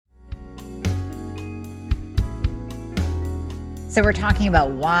So we're talking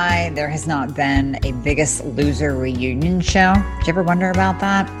about why there has not been a Biggest Loser reunion show. Did you ever wonder about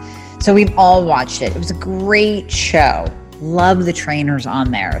that? So we've all watched it. It was a great show. Love the trainers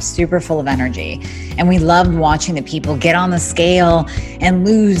on there, super full of energy. And we loved watching the people get on the scale and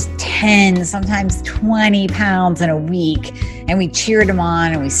lose 10, sometimes 20 pounds in a week. And we cheered them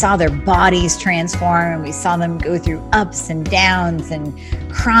on and we saw their bodies transform and we saw them go through ups and downs and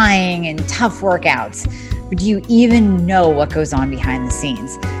crying and tough workouts. But do you even know what goes on behind the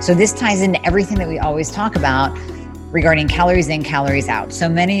scenes? So this ties into everything that we always talk about regarding calories in, calories out. So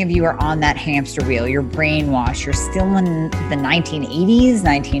many of you are on that hamster wheel. You're brainwashed. You're still in the 1980s,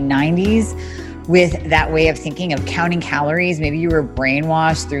 1990s with that way of thinking of counting calories. Maybe you were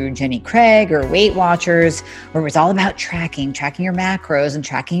brainwashed through Jenny Craig or Weight Watchers, where it was all about tracking your macros and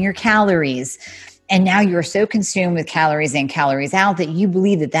tracking your calories. And now you're so consumed with calories in, calories out that you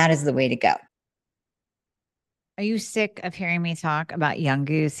believe that that is the way to go. Are you sick of hearing me talk about Young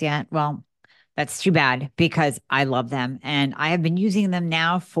Goose yet? Well, that's too bad because I love them and I have been using them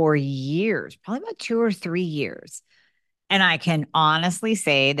now for years, probably about 2 or 3 years. And I can honestly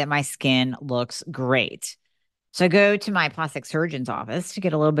say that my skin looks great. So I go to my plastic surgeon's office to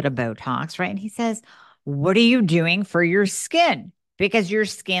get a little bit of Botox, right? And he says, "What are you doing for your skin? Because your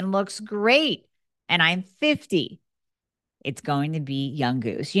skin looks great." And I'm 50. It's going to be Young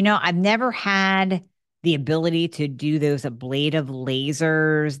Goose. I've never had the ability to do those ablative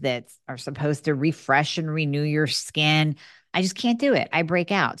lasers that are supposed to refresh and renew your skin. I just can't do it. I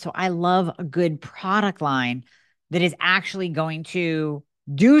break out. So I love a good product line that is actually going to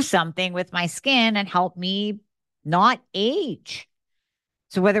do something with my skin and help me not age.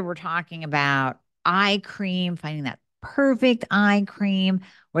 So whether we're talking about eye cream, finding that perfect eye cream,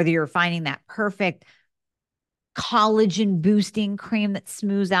 whether you're finding that perfect collagen boosting cream that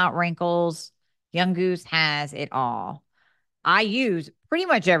smooths out wrinkles, Young Goose has it all. I use pretty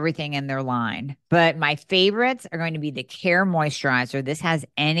much everything in their line, but my favorites are going to be the Care Moisturizer. This has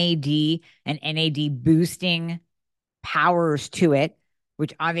NAD and NAD boosting powers to it,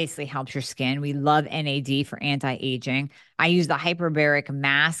 which obviously helps your skin. We love NAD for anti-aging. I use the hyperbaric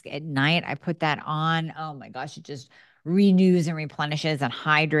mask at night. I put that on. Oh my gosh, it just renews and replenishes and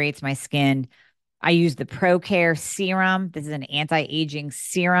hydrates my skin. I use the ProCare serum. This is an anti-aging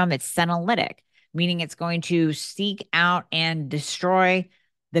serum. It's senolytic, meaning it's going to seek out and destroy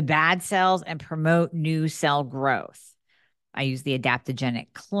the bad cells and promote new cell growth. I use the adaptogenic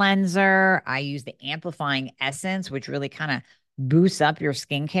cleanser. I use the amplifying essence, which really kind of boosts up your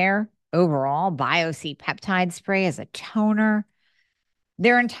skincare overall. BioC peptide spray as a toner.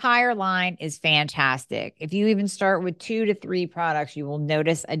 Their entire line is fantastic. If you even start with 2 to 3 products, you will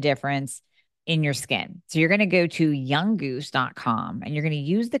notice a difference in your skin. So you're going to go to younggoose.com and you're going to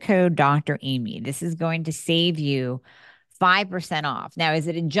use the code Dr. Amy. This is going to save you 5% off. Now, is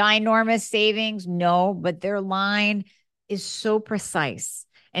it a ginormous savings? No, but their line is so precise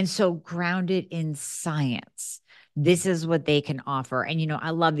and so grounded in science. This is what they can offer. And,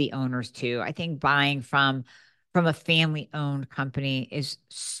 I love the owners too. I think buying from a family-owned company is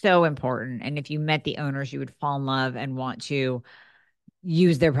so important. And if you met the owners, you would fall in love and want to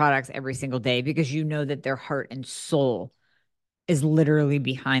use their products every single day because you know that their heart and soul is literally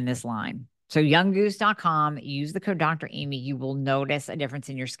behind this line. So younggoose.com, use the code Dr. Amy. You will notice a difference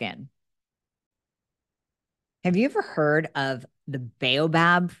in your skin. Have you ever heard of the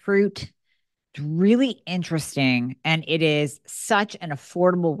baobab fruit? It's really interesting. And it is such an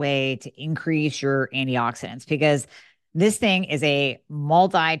affordable way to increase your antioxidants because this thing is a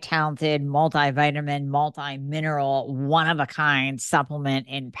multi-talented, multivitamin, multi-mineral, one-of-a-kind supplement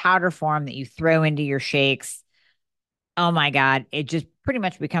in powder form that you throw into your shakes. Oh my God, it just pretty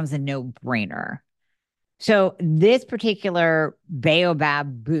much becomes a no-brainer. So this particular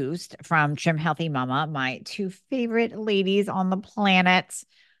Baobab Boost from Trim Healthy Mama, my 2 favorite ladies on the planet,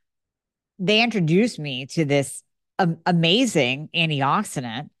 they introduced me to this amazing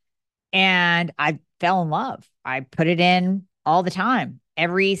antioxidant and I fell in love. I put it in all the time.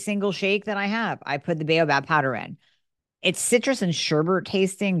 Every single shake that I have, I put the Baobab powder in. It's citrus and sherbet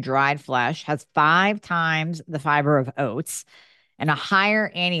tasting dried flesh, has 5 times the fiber of oats and a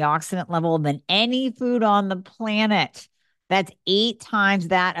higher antioxidant level than any food on the planet. That's 8 times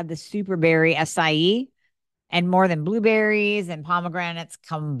that of the superberry acai and more than blueberries and pomegranates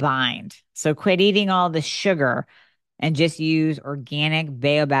combined. So quit eating all the sugar and just use organic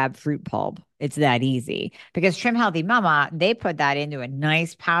baobab fruit pulp. It's that easy because Trim Healthy Mama, they put that into a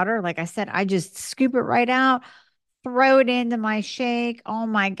nice powder. Like I said, I just scoop it right out, throw it into my shake. Oh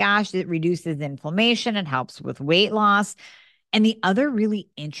my gosh, it reduces inflammation. It helps with weight loss. And the other really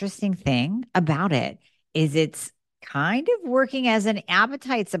interesting thing about it is it's kind of working as an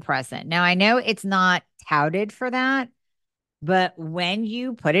appetite suppressant. Now, I know it's not touted for that, but when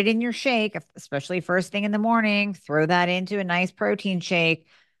you put it in your shake, especially first thing in the morning, throw that into a nice protein shake,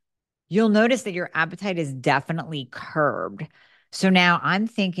 you'll notice that your appetite is definitely curbed. So now I'm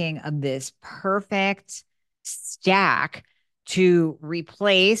thinking of this perfect stack to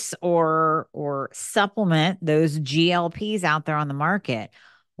replace or supplement those GLPs out there on the market.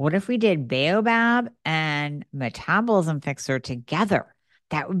 What if we did Baobab and Metabolism Fixer together?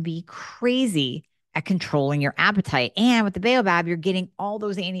 That would be crazy at controlling your appetite. And with the Baobab, you're getting all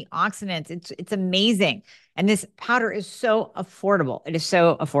those antioxidants. It's amazing. And this powder is so affordable. It is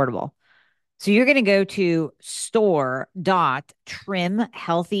so affordable. So you're going to go to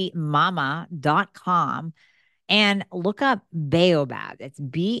store.trimhealthymama.com and look up Baobab. It's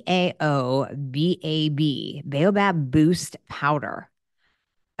Baobab, Baobab Boost Powder.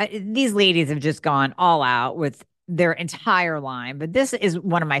 These ladies have just gone all out with their entire line, but this is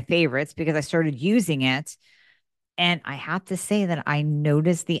one of my favorites because I started using it. And I have to say that I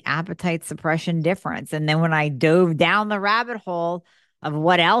noticed the appetite suppression difference. And then when I dove down the rabbit hole of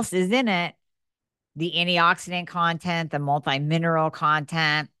what else is in it, the antioxidant content, the multi-mineral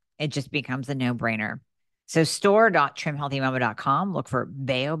content, it just becomes a no-brainer. So store.trimhealthymama.com, look for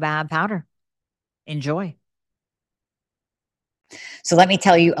Baobab powder. Enjoy. So let me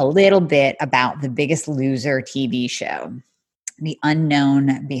tell you a little bit about The Biggest Loser TV show, the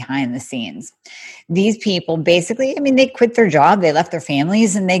unknown behind the scenes. These people basically, they quit their job, they left their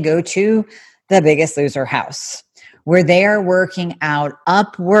families, and they go to The Biggest Loser house, where they are working out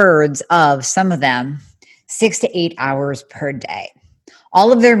upwards of, some of them, 6 to 8 hours per day.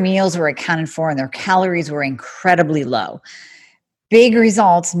 All of their meals were accounted for and their calories were incredibly low. Big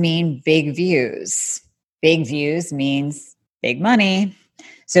results mean big views. Big views means big money.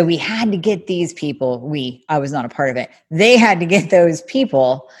 So we had to get these people, I was not a part of it, they had to get those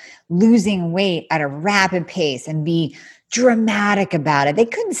people losing weight at a rapid pace and be dramatic about it. They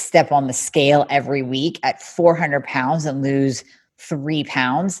couldn't step on the scale every week at 400 pounds and lose 3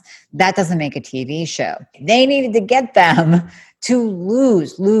 pounds. That doesn't make a TV show. They needed to get them to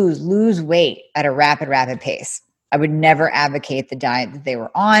lose weight at a rapid pace. I would never advocate the diet that they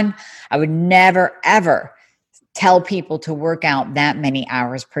were on. I would never, ever tell people to work out that many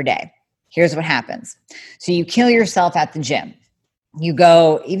hours per day. Here's what happens. So you kill yourself at the gym. You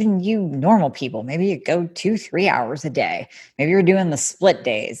go, even you normal people, maybe you go 2-3 hours a day. Maybe you're doing the split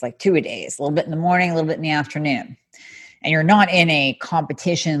days, like 2 a days, a little bit in the morning, a little bit in the afternoon. And you're not in a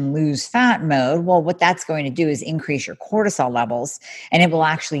competition lose fat mode. Well, what that's going to do is increase your cortisol levels, and it will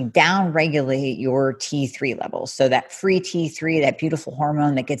actually down-regulate your T3 levels. So that free T3, that beautiful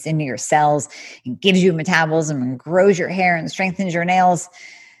hormone that gets into your cells and gives you metabolism and grows your hair and strengthens your nails,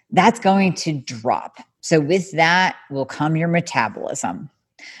 that's going to drop. So with that will come your metabolism.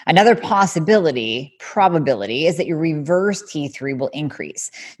 Another probability is that your reverse T3 will increase.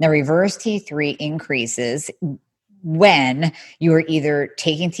 Now, reverse T3 increases when you are either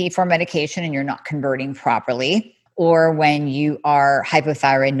taking T4 medication and you're not converting properly, or when you are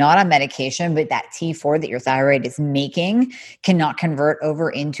hypothyroid, not on medication, but that T4 that your thyroid is making cannot convert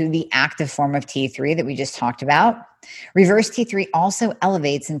over into the active form of T3 that we just talked about. Reverse T3 also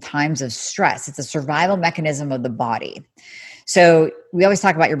elevates in times of stress. It's a survival mechanism of the body. So we always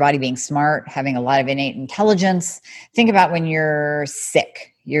talk about your body being smart, having a lot of innate intelligence. Think about when you're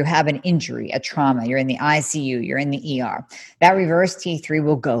sick, you have an injury, a trauma, you're in the ICU, you're in the ER. That reverse T3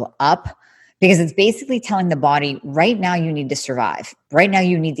 will go up because it's basically telling the body, right now you need to survive. Right now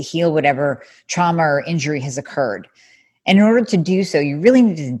you need to heal whatever trauma or injury has occurred. And in order to do so, you really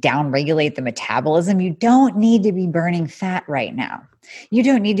need to downregulate the metabolism. You don't need to be burning fat right now. You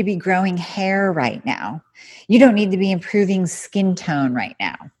don't need to be growing hair right now. You don't need to be improving skin tone right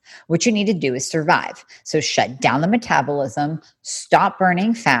now. What you need to do is survive. So shut down the metabolism, stop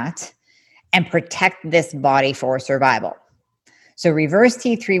burning fat, and protect this body for survival. So reverse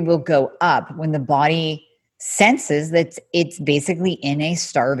T3 will go up when the body senses that it's basically in a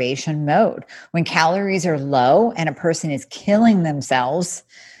starvation mode. When calories are low and a person is killing themselves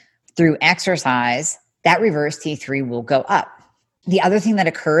through exercise, that reverse T3 will go up. The other thing that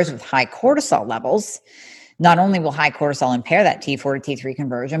occurs with high cortisol levels, not only will high cortisol impair that T4 to T3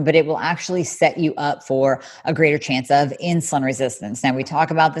 conversion, but it will actually set you up for a greater chance of insulin resistance. Now, we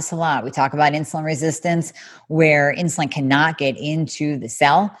talk about this a lot. We talk about insulin resistance where insulin cannot get into the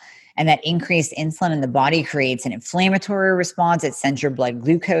cell. And that increased insulin in the body creates an inflammatory response. It sends your blood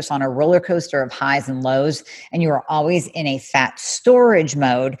glucose on a roller coaster of highs and lows. And you are always in a fat storage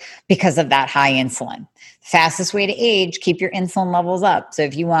mode because of that high insulin. Fastest way to age, keep your insulin levels up. So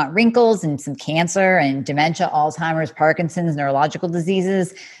if you want wrinkles and some cancer and dementia, Alzheimer's, Parkinson's, neurological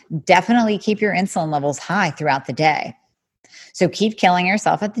diseases, definitely keep your insulin levels high throughout the day. So keep killing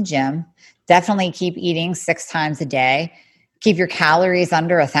yourself at the gym. Definitely keep eating 6 times a day. Keep your calories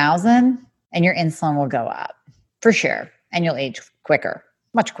under 1,000 and your insulin will go up for sure. And you'll age quicker,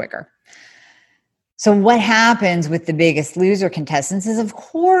 much quicker. So what happens with the Biggest Loser contestants is, of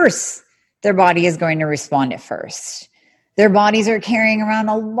course, their body is going to respond at first. Their bodies are carrying around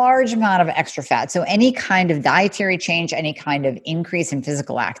a large amount of extra fat. So any kind of dietary change, any kind of increase in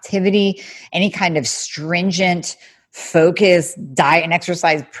physical activity, any kind of stringent focused diet and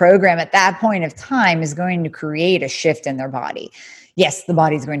exercise program at that point of time is going to create a shift in their body. Yes, the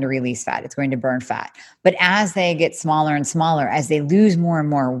body's going to release fat. It's going to burn fat. But as they get smaller and smaller, as they lose more and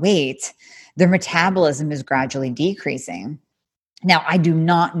more weight, their metabolism is gradually decreasing. Now, I do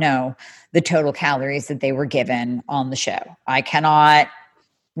not know the total calories that they were given on the show. I cannot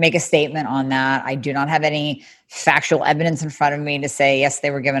make a statement on that. I do not have any factual evidence in front of me to say, yes,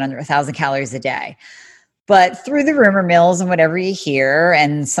 they were given under 1,000 calories a day. But through the rumor mills and whatever you hear,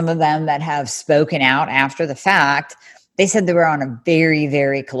 and some of them that have spoken out after the fact, they said they were on a very,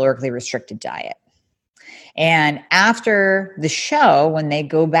 very calorically restricted diet. And after the show, when they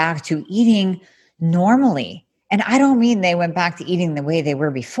go back to eating normally, and I don't mean they went back to eating the way they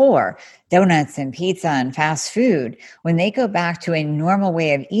were before, donuts and pizza and fast food. When they go back to a normal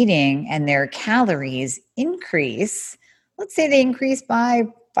way of eating and their calories increase, let's say they increase by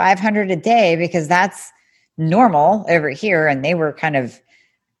 500 a day, because that's normal over here and they were kind of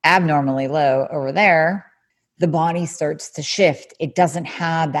abnormally low over there, the body starts to shift. It doesn't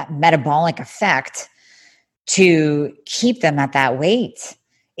have that metabolic effect to keep them at that weight.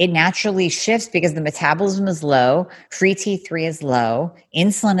 It naturally shifts because the metabolism is low, free T3 is low,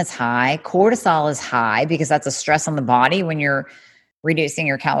 insulin is high, cortisol is high because that's a stress on the body when you're reducing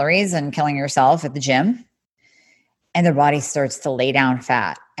your calories and killing yourself at the gym. And their body starts to lay down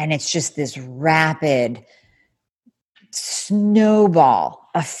fat. And it's just this rapid snowball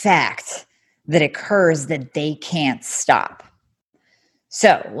effect that occurs that they can't stop.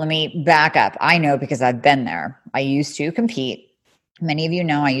 So let me back up. I know because I've been there. I used to compete. Many of you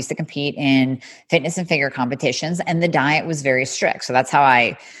know I used to compete in fitness and figure competitions, and the diet was very strict. So that's how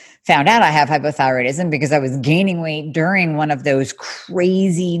I found out I have hypothyroidism, because I was gaining weight during one of those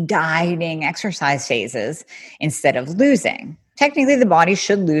crazy dieting exercise phases instead of losing. Technically, the body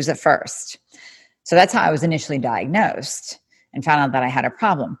should lose at first. So that's how I was initially diagnosed and found out that I had a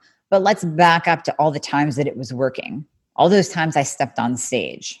problem. But let's back up to all the times that it was working. All those times I stepped on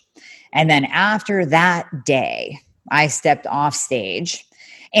stage. And then after that day, I stepped off stage.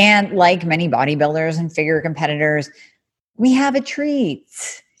 And like many bodybuilders and figure competitors, we have a treat.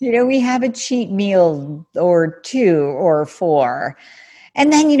 We have a cheat meal or 2 or 4.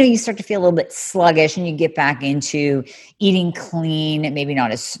 And then, you start to feel a little bit sluggish and you get back into eating clean, maybe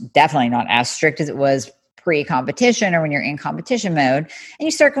definitely not as strict as it was pre-competition or when you're in competition mode. And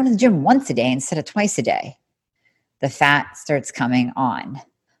you start going to the gym once a day instead of twice a day. The fat starts coming on.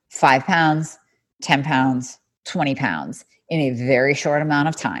 5 pounds, 10 pounds, 20 pounds in a very short amount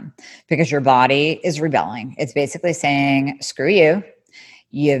of time, because your body is rebelling. It's basically saying, screw you.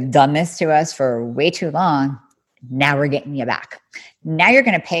 You've done this to us for way too long. Now we're getting you back. Now you're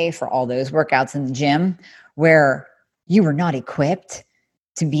going to pay for all those workouts in the gym where you were not equipped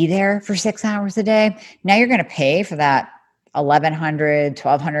to be there for 6 hours a day. Now you're going to pay for that 1,100,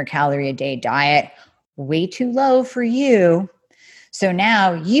 1,200 calorie a day diet, way too low for you. So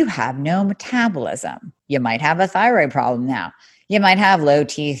now you have no metabolism. You might have a thyroid problem now. You might have low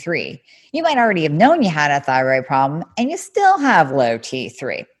T3. You might already have known you had a thyroid problem and you still have low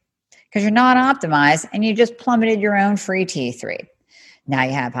T3 because you're not optimized and you just plummeted your own free T3. Now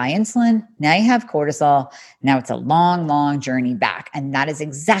you have high insulin. Now you have cortisol. Now it's a long, long journey back. And that is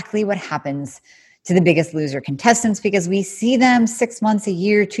exactly what happens to the Biggest Loser contestants, because we see them 6 months, a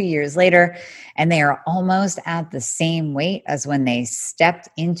year, 2 years later, and they are almost at the same weight as when they stepped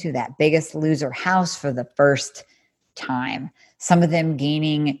into that Biggest Loser house for the first time. Some of them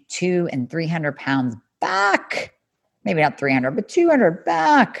gaining 200 and 300 pounds back. Maybe not 300, but 200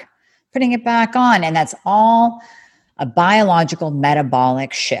 back, putting it back on. And that's all a biological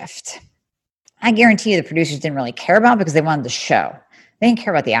metabolic shift. I guarantee you the producers didn't really care about it because they wanted the show. They didn't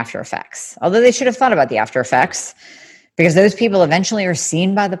care about the after effects, although they should have thought about the after effects, because those people eventually are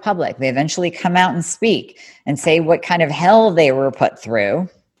seen by the public. They eventually come out and speak and say what kind of hell they were put through.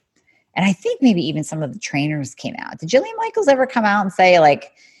 And I think maybe even some of the trainers came out. Did Jillian Michaels ever come out and say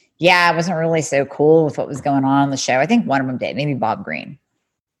like, yeah, I wasn't really so cool with what was going on the show? I think one of them did, maybe Bob Green.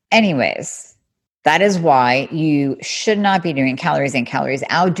 Anyways, that is why you should not be doing calories in, calories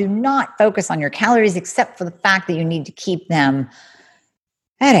out. Do not focus on your calories except for the fact that you need to keep them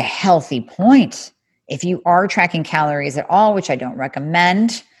at a healthy point. If you are tracking calories at all, which I don't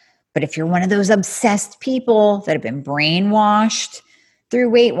recommend, but if you're one of those obsessed people that have been brainwashed through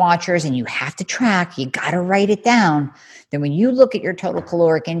Weight Watchers and you have to track, you got to write it down, then when you look at your total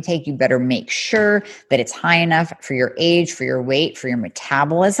caloric intake, you better make sure that it's high enough for your age, for your weight, for your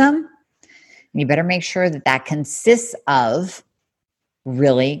metabolism. And you better make sure that that consists of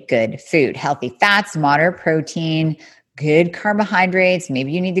really good food, healthy fats, moderate protein, good carbohydrates.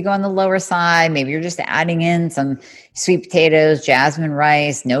 Maybe you need to go on the lower side. Maybe you're just adding in some sweet potatoes, jasmine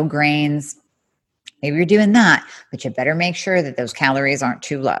rice, no grains. Maybe you're doing that, but you better make sure that those calories aren't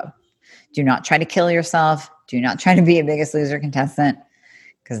too low. Do not try to kill yourself. Do not try to be a Biggest Loser contestant,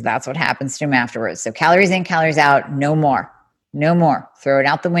 because that's what happens to them afterwards. So calories in, calories out, no more. No more. Throw it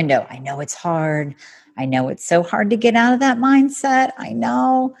out the window. I know it's hard. I know it's so hard to get out of that mindset. I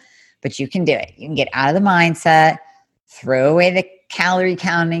know, but you can do it. You can get out of the mindset, throw away the calorie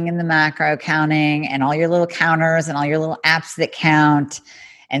counting and the macro counting and all your little counters and all your little apps that count,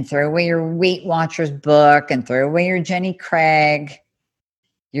 and throw away your Weight Watchers book and throw away your Jenny Craig.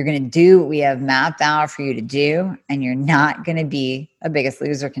 You're going to do what we have mapped out for you to do, and you're not going to be a Biggest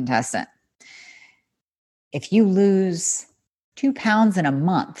Loser contestant. If you lose 2 pounds in a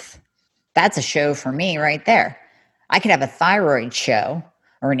month, that's a show for me right there. I could have a thyroid show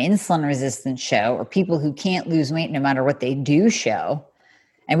or an insulin resistance show or people who can't lose weight no matter what they do show.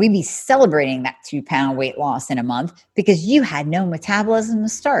 And we'd be celebrating that 2 pound weight loss in a month because you had no metabolism to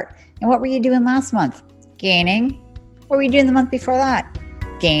start. And what were you doing last month? Gaining. What were you doing the month before that?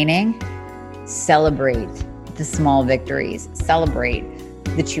 Gaining. Celebrate the small victories. Celebrate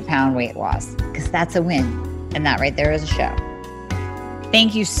the 2 pound weight loss, because that's a win. And that right there is a show.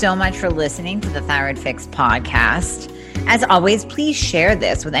 Thank you so much for listening to the Thyroid Fix podcast. As always, please share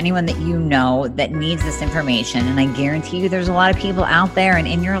this with anyone that you know that needs this information. And I guarantee you there's a lot of people out there and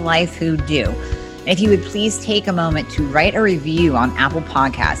in your life who do. And if you would please take a moment to write a review on Apple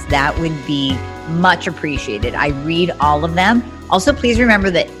Podcasts, that would be much appreciated. I read all of them. Also, please remember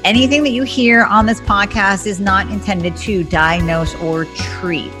that anything that you hear on this podcast is not intended to diagnose or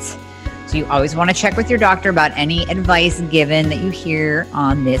treat. So you always want to check with your doctor about any advice given that you hear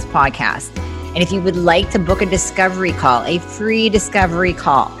on this podcast. And if you would like to book a discovery call, a free discovery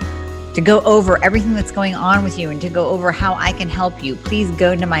call, to go over everything that's going on with you and to go over how I can help you, please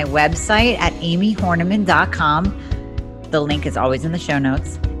go to my website at amyhornaman.com. The link is always in the show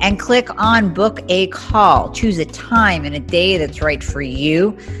notes. And click on book a call. Choose a time and a day that's right for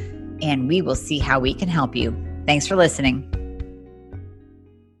you. And we will see how we can help you. Thanks for listening.